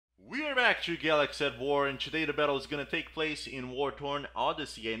We're back to Galaxy at War, and today the battle is gonna take place in WARTORN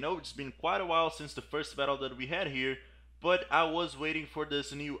Odyssey. I know it's been quite a while since the first battle that we had here, but I was waiting for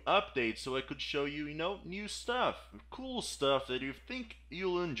this new update so I could show you, new stuff, cool stuff that you think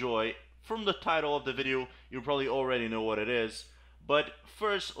you'll enjoy. From the title of the video, you probably already know what it is. But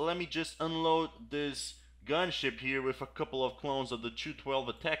first, let me just unload this gunship here with a couple of clones of the 212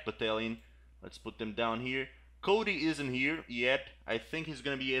 attack battalion. Let's put them down here. Cody isn't here yet. I think he's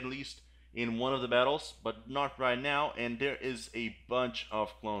gonna be at least in one of the battles, but not right now. And there is a bunch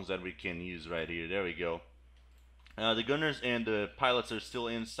of clones that we can use right here. There we go. The gunners and the pilots are still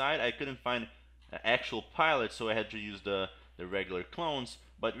inside. I couldn't find actual pilots, so I had to use the regular clones.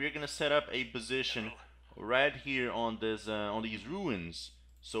 But we're gonna set up a position right here on this on these ruins,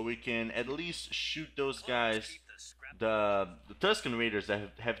 so we can at least shoot those guys, the Tusken Raiders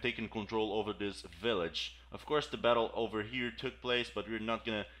that have taken control over this village. Of course, the battle over here took place, but we're not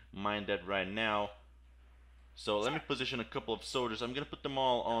gonna mind that right now. So let me position a couple of soldiers. I'm gonna put them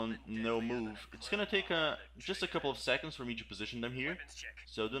all on no move. It's gonna take just a couple of seconds for me to position them here,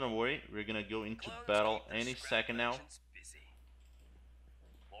 so do not worry. We're gonna go into battle any second now.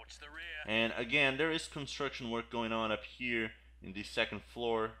 And again, there is construction work going on up here in the second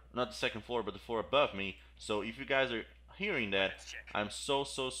floor. Not the second floor, but the floor above me. So if you guys are hearing that, I'm so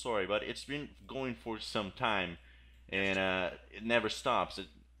sorry, but it's been going for some time, and it never stops.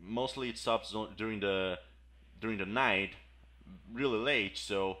 Mostly it stops during the night, really late.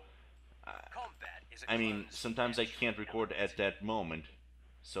 So I mean, sometimes I can't record at that moment.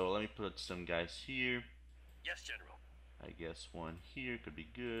 So let me put some guys here. Yes, General. I guess one here could be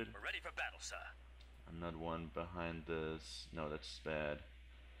good. We're ready for battle, sir. Another one behind this. No, that's bad.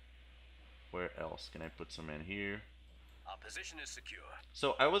 Where else can I put some in here? Our position is secure.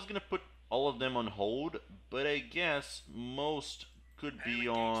 So I was gonna put all of them on hold, but I guess most could be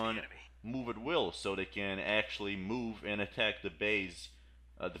on move at will, so they can actually move and attack the base,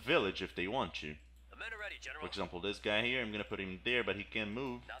 the village, if they want to. The men are ready, General. For example, this guy here, I'm gonna put him there, but he can't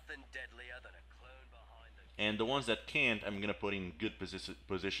move. Nothing deadlier than a clone behind the... And the ones that can't, I'm gonna put in good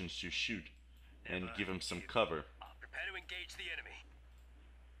positions to shoot and give them some cover. Prepare to engage the enemy.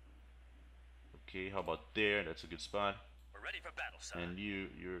 Okay, how about there? That's a good spot. We're ready for battle, sir. And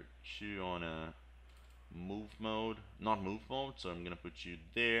you're on a move mode, not move mode, so I'm gonna put you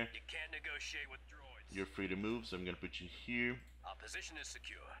there. You can't negotiate with droids. You're free to move, so I'm gonna put you here. Our position is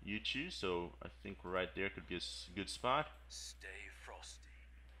secure. You choose, so I think right there could be a good spot. Stay frosty.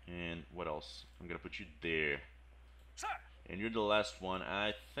 And what else? I'm gonna put you there. Sir! And you're the last one,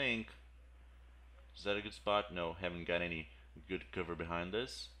 I think. Is that a good spot? No, haven't got any good cover behind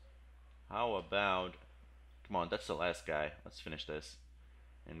this. How about... Come on, that's the last guy. Let's finish this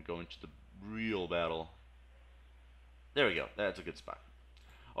and go into the real battle. There we go. That's a good spot.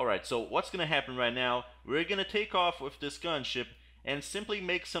 Alright, so what's gonna happen right now? We're gonna take off with this gunship and simply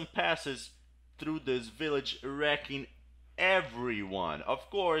make some passes through this village, wrecking everyone. Of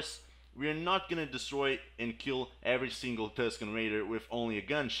course, we're not gonna destroy and kill every single Tusken Raider with only a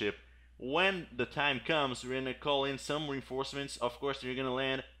gunship. When the time comes, we're gonna call in some reinforcements. Of course, they're gonna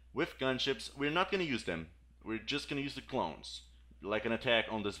land with gunships. We're not gonna use them. We're just gonna use the clones, like an attack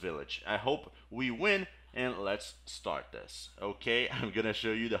on this village. I hope we win, and let's start this. Okay, I'm gonna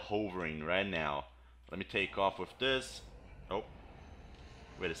show you the hovering right now. Let me take off with this. Oh,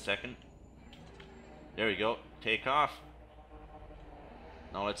 wait a second. There we go. Take off.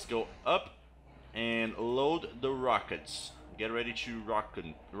 Now let's go up and load the rockets. Get ready to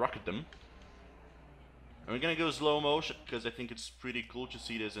rocket them. And we're gonna go slow motion because I think it's pretty cool to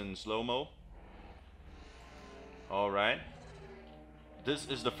see this in slow-mo. Alright. This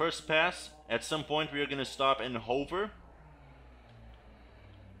is the first pass. At some point we are gonna stop and hover.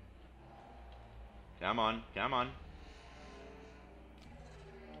 Come on, come on.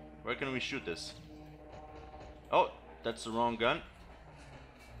 Where can we shoot this? Oh, that's the wrong gun.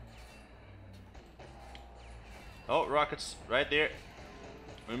 Oh, rockets right there.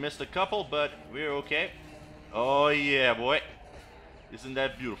 We missed a couple, but we're okay. Oh yeah, boy. Isn't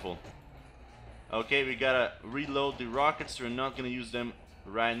that beautiful? Okay, we gotta reload the rockets. We're not gonna use them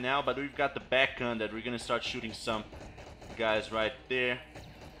right now, but we've got the back gun that we're gonna start shooting some guys right there.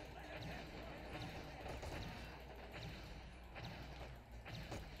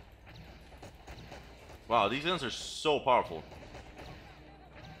 Wow, these guns are so powerful.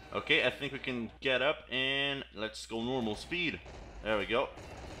 Okay, I think we can get up and let's go normal speed. There we go.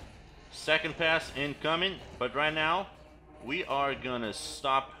 Second pass incoming, but right now we are gonna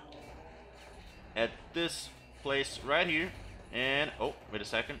stop at this place right here. And oh, wait a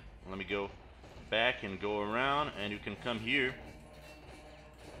second, let me go back and go around, and you can come here.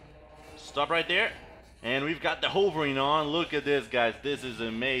 Stop right there. And we've got the hovering on. Look at this, guys. This is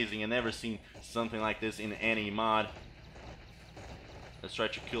amazing. I've never seen something like this in any mod. Let's try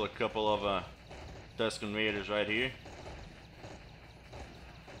to kill a couple of Tusken Raiders right here.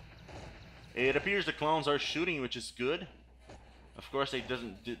 It appears the clones are shooting, which is good. Of course, they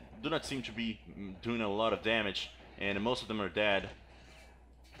do not seem to be doing a lot of damage, and most of them are dead.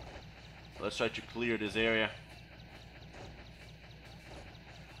 Let's try to clear this area.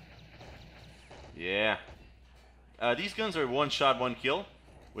 Yeah. These guns are one shot, one kill,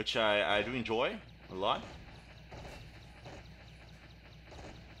 which I do enjoy a lot.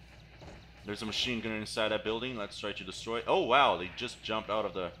 There's a machine gunner inside that building. Let's try to destroy it. Oh wow, they just jumped out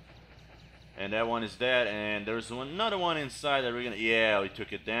of the... And that one is dead, and there's another one inside that we're gonna... Yeah, we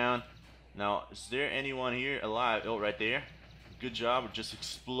took it down. Now, is there anyone here alive? Oh, right there. Good job, we just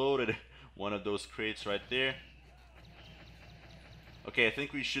exploded one of those crates right there. Okay, I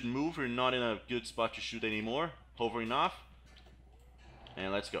think we should move. We're not in a good spot to shoot anymore. Hovering off.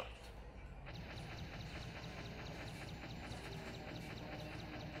 And let's go.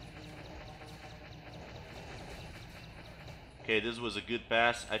 Okay, this was a good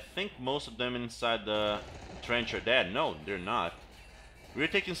pass. I think most of them inside the trench are dead. No, they're not. We're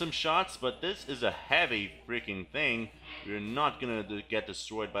taking some shots, but this is a heavy freaking thing. We're not gonna get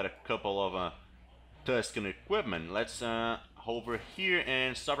destroyed by a couple of Tusken equipment. Let's hover here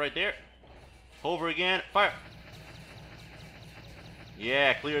and stop right there. Hover again. Fire!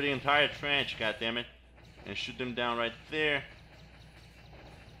 Yeah, clear the entire trench, goddammit. And shoot them down right there.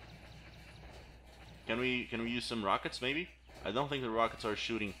 Can we use some rockets maybe? I don't think the rockets are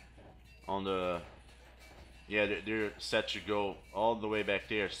shooting on the... Yeah, they're set to go all the way back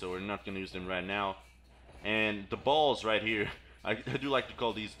there, so we're not going to use them right now. And the balls right here, I do like to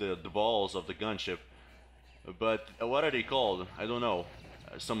call these the balls of the gunship. But what are they called? I don't know.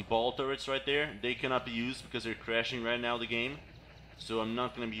 Some ball turrets right there, they cannot be used because they're crashing right now the game. So I'm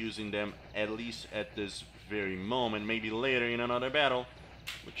not going to be using them, at least at this very moment. Maybe later in another battle,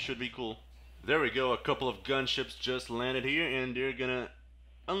 which should be cool. There we go, a couple of gunships just landed here and they're gonna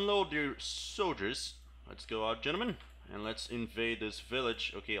unload their soldiers. Let's go out, gentlemen, and let's invade this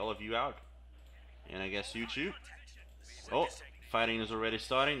village. Okay, all of you out. And I guess you too. Oh, fighting is already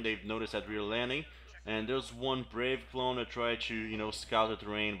starting. They've noticed that we're landing. And there's one brave clone that tried to, you know, scout the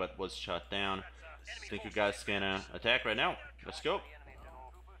terrain but was shot down. I think you guys can attack right now. Let's go.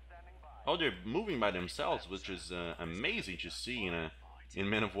 Oh, they're moving by themselves, which is amazing to see in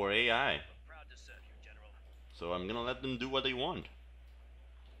Men of War AI. So I'm gonna let them do what they want.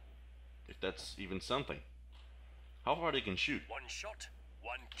 If that's even something. How far they can shoot? One shot,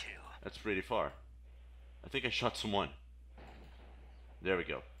 one kill. That's pretty far. I think I shot someone. There we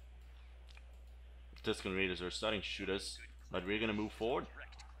go. The Tusken Raiders are starting to shoot us, but we're gonna move forward.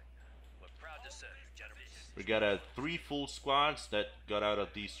 We got 3 full squads that got out of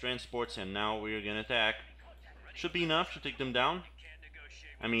these transports, and now we're gonna attack. Should be enough to take them down.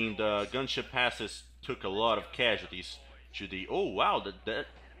 I mean, the gunship passes took a lot of casualties to the... Oh wow,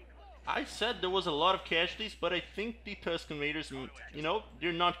 I said there was a lot of casualties, but I think the Tusken Raiders, you know,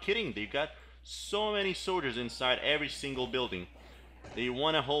 they're not kidding. They've got so many soldiers inside every single building. They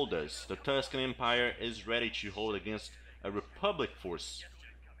want to hold us. The Tusken Empire is ready to hold against a Republic force.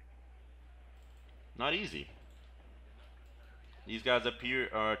 Not easy. These guys up here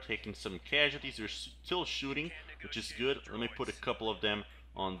are taking some casualties. They're still shooting, which is good. Let me put a couple of them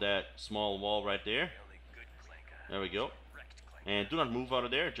on that small wall right there. There we go. And do not move out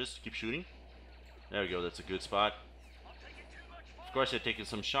of there, just keep shooting. There we go, that's a good spot. Of course they're taking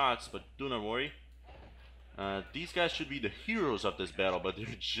some shots, but do not worry. These guys should be the heroes of this battle, but they're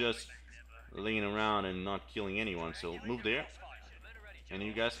just laying around and not killing anyone. So move there. And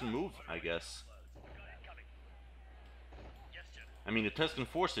you guys can move, I guess. I mean, the Tusken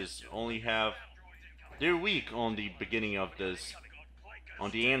forces only have... They're weak on the beginning of this... On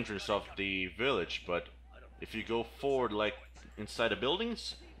the entrance of the village, but if you go forward like inside the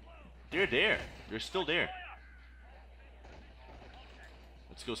buildings, they're there. They're still there.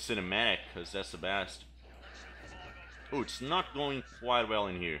 Let's go cinematic, because that's the best. Oh, it's not going quite well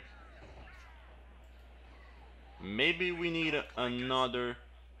in here. Maybe we need another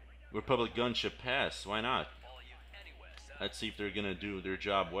Republic gunship pass. Why not? Let's see if they're gonna do their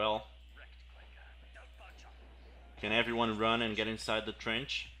job well. Can everyone run and get inside the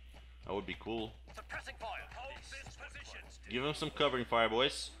trench? That would be cool. Give them some covering fire,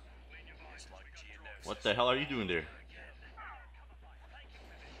 boys. What the hell are you doing there?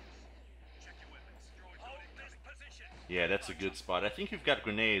 Yeah, that's a good spot. I think you've got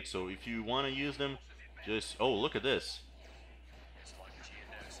grenades, so if you want to use them, just... Oh, look at this.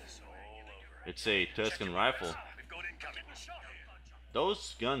 It's a Tuscan rifle. We've got incoming.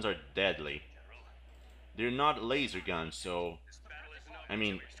 Those guns are deadly. They're not laser guns, so I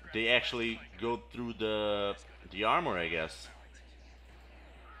mean they actually go through the armor, I guess.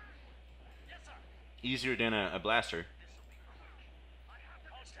 Easier than a blaster.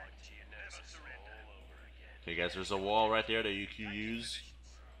 Okay guys, there's a wall right there that you can use.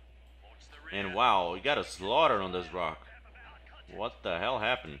 And wow, we got a slaughter on this rock. What the hell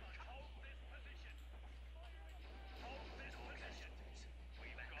happened?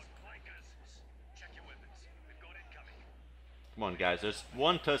 Come on guys, there's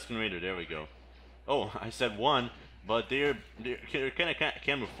one Tuscan Raider, there we go. Oh, I said one, but they're kind of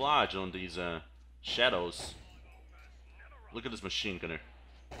camouflage on these shadows. Look at this machine gunner.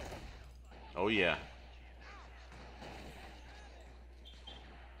 Oh yeah.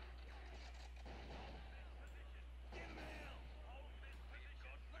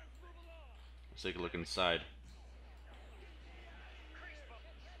 Let's take a look inside.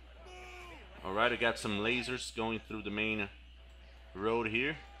 Alright, I got some lasers going through the main road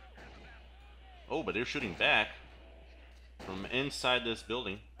here. Oh, but they're shooting back from inside this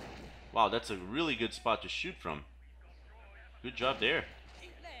building. Wow, that's a really good spot to shoot from. Good job there.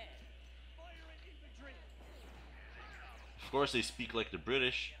 Of course, they speak like the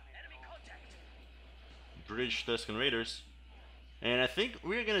British Tuscan Raiders. And I think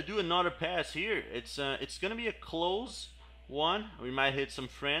we're gonna do another pass here. It's gonna be a close one. We might hit some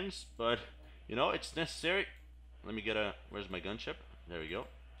friends, but you know it's necessary. Let me get a. Where's my gunship? There we go.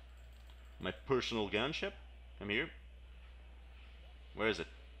 My personal gunship. Come here. Where is it?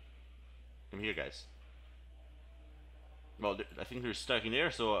 Come here, guys. Well, I think they're stuck in there,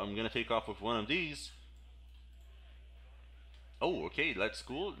 so I'm gonna take off with one of these. Oh, okay, that's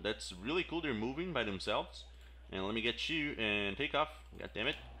cool. That's really cool. They're moving by themselves. And let me get you and take off. God damn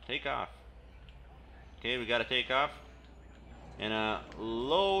it, take off. Okay, we gotta take off. And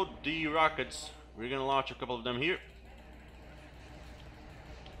load the rockets. We're gonna launch a couple of them here.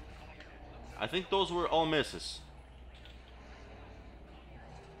 I think those were all misses.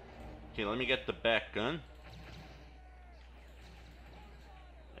 Okay, let me get the back gun.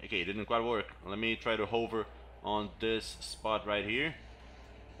 Okay, it didn't quite work. Let me try to hover on this spot right here.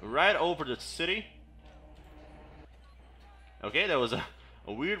 Right over the city. Okay, that was a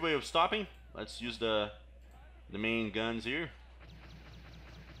weird way of stopping. Let's use the main guns here.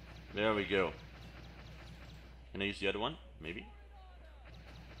 There we go. Can I use the other one? Maybe?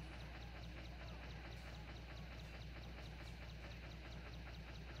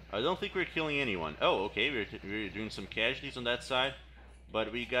 I don't think we're killing anyone. Oh, okay, we're doing some casualties on that side.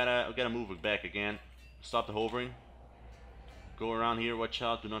 But we gotta move it back again. Stop the hovering. Go around here, watch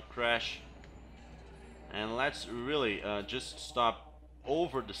out, do not crash. And let's really just stop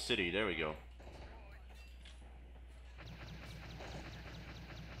over the city. There we go.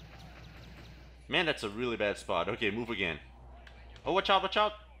 Man, that's a really bad spot. Okay, move again. Oh, watch out, watch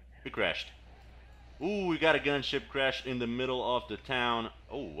out. We crashed. Ooh, we got a gunship crash in the middle of the town.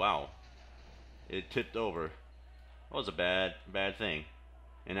 Oh, wow. It tipped over. That was a bad thing.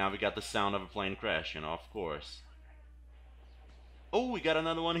 And now we got the sound of a plane crashing, of course. Oh, we got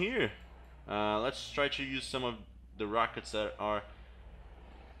another one here. Let's try to use some of the rockets that are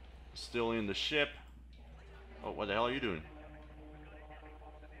still in the ship. Oh, what the hell are you doing?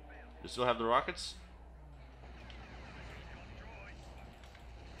 You still have the rockets?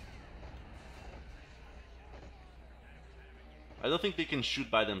 I don't think they can shoot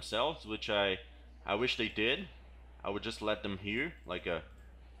by themselves, which I wish they did. I would just let them here, like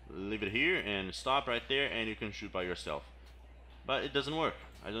leave it here and stop right there, and you can shoot by yourself. But it doesn't work.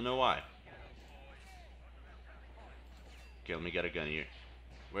 I don't know why. Okay, let me get a gun here.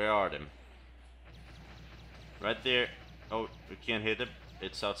 Where are them? Right there. Oh, we can't hit them.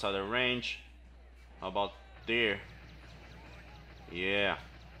 It's outside our range. How about there? Yeah.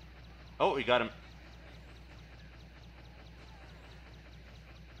 Oh, we got him.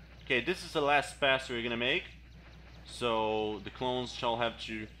 Okay, this is the last pass we're gonna make. So the clones shall have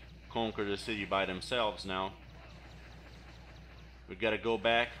to conquer the city by themselves now. We gotta go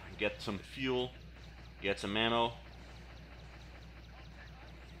back, get some fuel, get some ammo.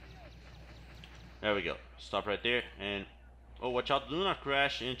 There we go. Stop right there and oh, watch out, do not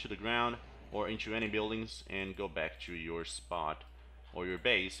crash into the ground or into any buildings, and go back to your spot or your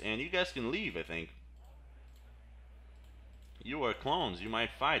base, and you guys can leave. I think you are clones, you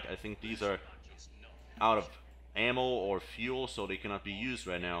might fight. I think these are out of ammo or fuel, so they cannot be used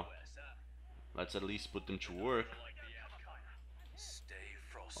right now. Let's at least put them to work.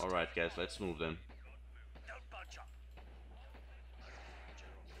 Alright guys, let's move them.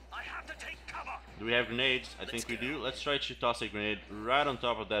 I have to take cover. Do we have grenades? I think we do. Let's try to toss a grenade right on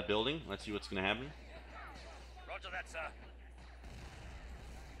top of that building. Let's see what's gonna happen. Roger that, sir.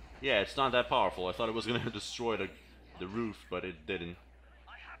 Yeah, it's not that powerful. I thought it was gonna destroy the roof, but it didn't.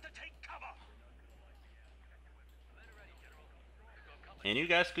 I have to take cover. And you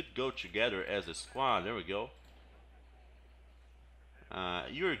guys could go together as a squad. There we go.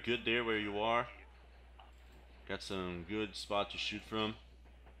 You're good there where you are. Got some good spot to shoot from.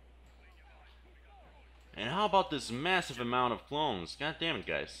 And how about this massive amount of clones? God damn it,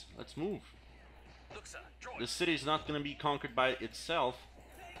 guys. Let's move. Look, sir. Droid. This city is not gonna be conquered by itself.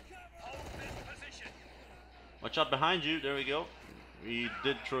 Hold this position. Watch out behind you. There we go. We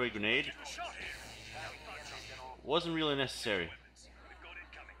did throw a grenade. Shot here. Wasn't really necessary. We've got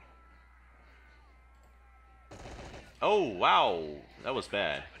incoming. Oh, wow. That was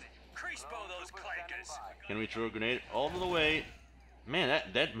bad. Crease bow those clankers. Can we throw a grenade all the way? Man,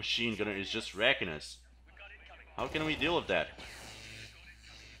 that machine gunner is just wrecking us. How can we deal with that?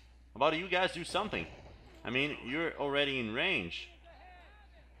 How about you guys do something? I mean, you're already in range.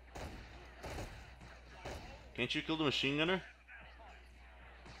 Can't you kill the machine gunner?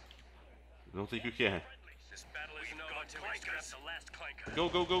 I don't think you can. This battle isn't over till we grab the last clanker. Go,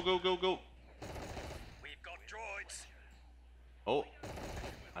 go, go, go, go, go. We've got droids. Oh,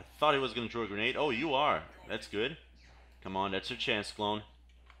 I thought he was gonna throw a grenade. Oh, you are. That's good. Come on, that's your chance, clone.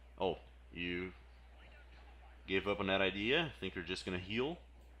 Oh, you gave up on that idea. I think you're just gonna heal.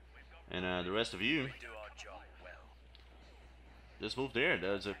 And the rest of you, We do our job well. just move there.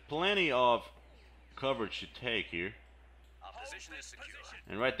 There's plenty of coverage to take here. Our position is secure.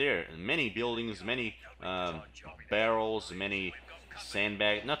 And right there, many buildings, many barrels, many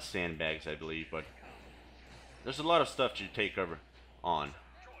sandbags. Not sandbags, I believe, but there's a lot of stuff to take cover on.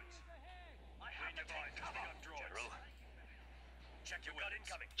 I have to take cover. General. Check your gun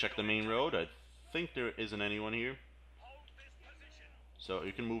incoming. Check the main road. I think there isn't anyone here. So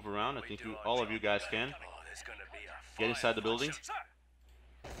you can move around. I think all of you guys can. Oh, there's gonna be a Get inside the building. Sir.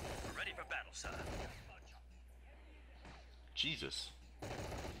 We're ready for battle, sir. Jesus.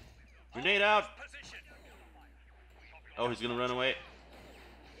 Grenade out. Position. Oh, he's gonna run away.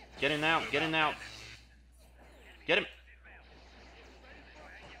 Get in now. Get in now. Get him.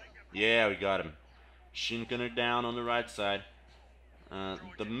 Yeah, we got him. Machine gunner down on the right side.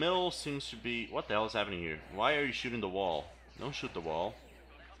 The mill seems to be... What the hell is happening here? Why are you shooting the wall? Don't shoot the wall.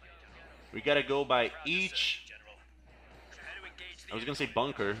 We gotta go by each... General. Prepare to engage the I was gonna say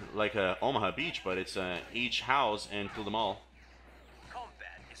bunker, like Omaha Beach, but it's each house and kill them all.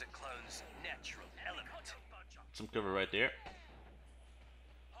 combat is a clone's natural element. Some cover right there.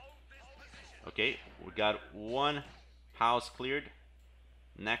 Okay, we got one house cleared.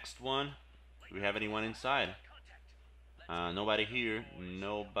 Next one. Do we have anyone inside? Nobody here.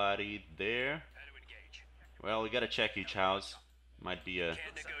 Nobody there. Prepare to engage. Well, we gotta check each house. Might be a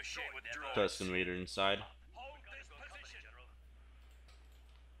Can't negotiate with droids. Tusken Raider inside. Hold this position. General.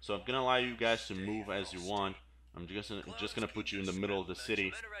 So I'm gonna allow you guys to move as you want. I'm just gonna put you in the middle of the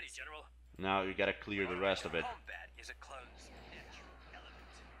city. Men are ready, General. Now you gotta clear the rest of it. Combat is a clone's natural element.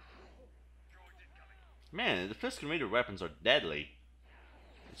 Man, the Tusken Raider weapons are deadly.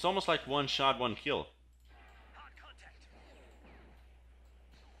 It's almost like one shot, one kill. Hard contact.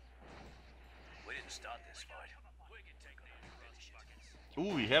 We didn't start this fight. We can take on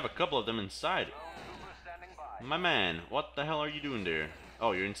the Ooh, we have a couple of them inside. My man, what the hell are you doing there?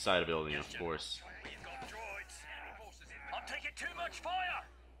 Oh, you're inside a building, of course. We've got droids. Enemy forces inbound. I'm taking too much fire.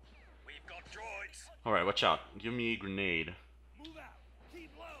 We've got droids. Alright, watch out. Give me a grenade. Move out.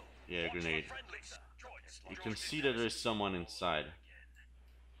 Keep low. Yeah, Watch for grenade. friendlies. Droids. You can see that there's someone inside.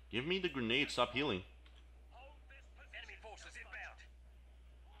 Give me the grenade, stop healing. Enemy forces inbound.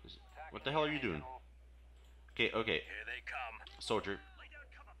 What the hell are you doing? Okay, okay. Here they come. Soldier, Lay down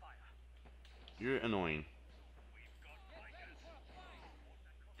cover fire. you're annoying.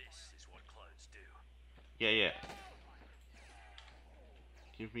 This is what clones do. Yeah, yeah.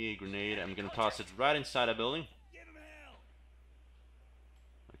 Give me a grenade. I'm gonna toss it right inside a building.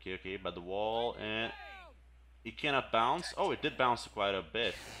 Okay, okay, by the wall, and it cannot bounce. Oh, it did bounce quite a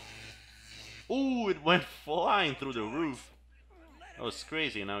bit. Ooh, it went flying through the roof. That was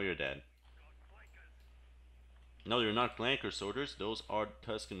crazy, and now you're dead. No, you're not Clanker soldiers. Those are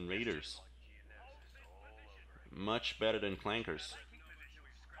Tusken Raiders. Much better than Clankers.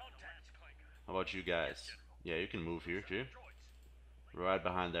 How about you guys? Yeah, you can move here too. Right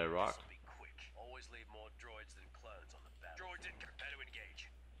behind that rock. Be quick. Always leave more droids than clones on the battle. Droids in. Prepare to engage.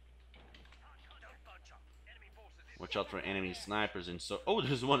 Don't bunch up. Enemy forces in. Watch out for enemy snipers and so. Oh,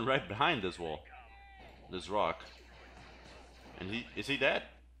 there's one right behind this wall. This rock. And is he dead?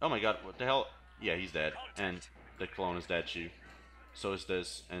 Oh my god, what the hell? Yeah, he's dead. And the clone is dead too. So is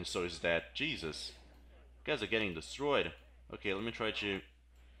this, and so is that. Jesus. You guys are getting destroyed. Okay, let me try to...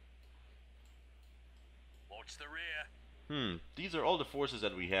 Watch the rear. These are all the forces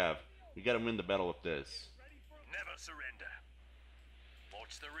that we have. We gotta win the battle with this. Never surrender.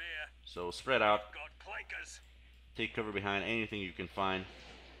 Watch the rear. So spread out. Got clankers. Take cover behind anything you can find.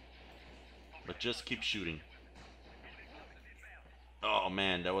 But just keep shooting. Oh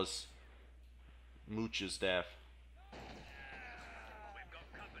man, that was Mooch's death. We've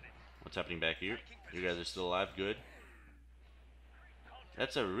got company. What's happening back here? You guys are still alive, good.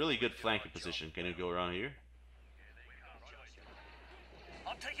 That's a really good flanking position. Can you go around here?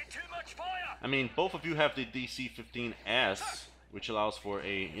 I'm taking too much fire. I mean, both of you have the DC-15S, which allows for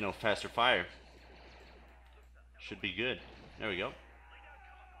a, you know, faster fire. Should be good. There we go.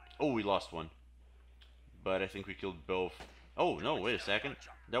 Oh, we lost one. But I think we killed both. Oh, no, wait a second.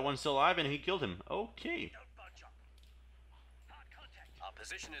 That one's still alive and he killed him. Okay. Don't bunch up. Hard contact. Our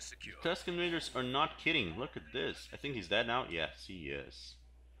position is secure. Tusken Raiders are not kidding. Look at this. I think he's dead now. Yes, he is.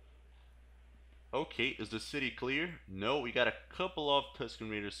 Okay, is the city clear? No, we got a couple of Tusken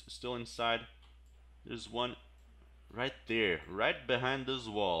Raiders still inside. There's one right there, right behind this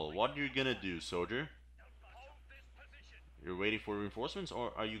wall. What are you gonna do, soldier? Hold this position. You're waiting for reinforcements,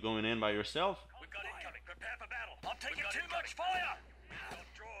 or are you going in by yourself? We've got incoming. Prepare for battle. I'm taking too much fire. Got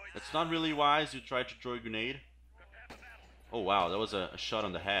droids. That's not really wise. You tried to throw a grenade. Prepare for battle. Oh wow, that was a shot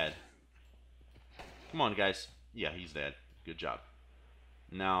on the head. Come on, guys. Yeah, he's dead. Good job.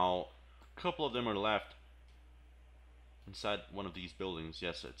 Now, a couple of them are left inside one of these buildings.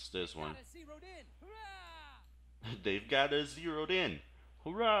 Yes, it's this one. They've got us zeroed in.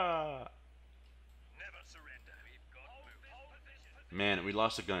 Hurrah! Never surrender. We've got movement. Man, we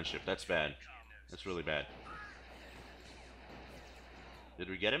lost a gunship. That's bad. That's really bad. Did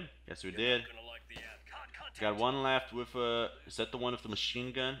we get him? Yes, we did. Gonna like the outcome. Contact. Got one left with is that the one with the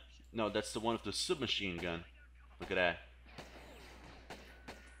machine gun? No, that's the one with the submachine gun. Look at that.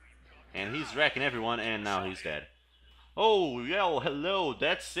 And he's wrecking everyone, and now he's dead. Oh, yeah, hello.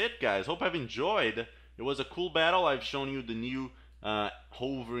 That's it, guys. Hope I've enjoyed. It was a cool battle. I've shown you the new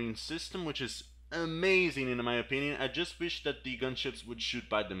hovering system, which is amazing in my opinion. I just wish that the gunships would shoot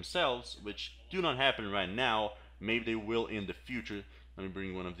by themselves, which do not happen right now. Maybe they will in the future. Let me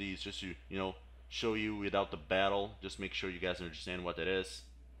bring one of these just to, you know, show you without the battle. Just make sure you guys understand what that is.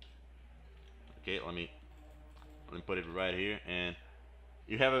 Okay, let me put it right here, and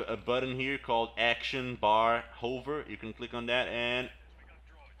you have a button here called Action Bar Hover. You can click on that and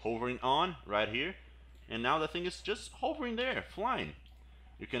hovering on right here, and now the thing is just hovering there, flying.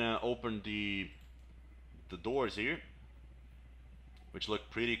 You can open the doors here, which look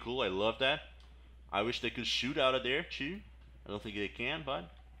pretty cool. I love that. I wish they could shoot out of there too. I don't think they can,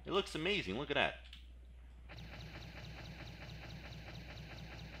 but it looks amazing. Look at that.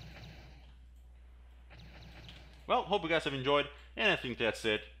 Well, hope you guys have enjoyed, and I think that's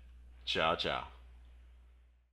it. Ciao, ciao.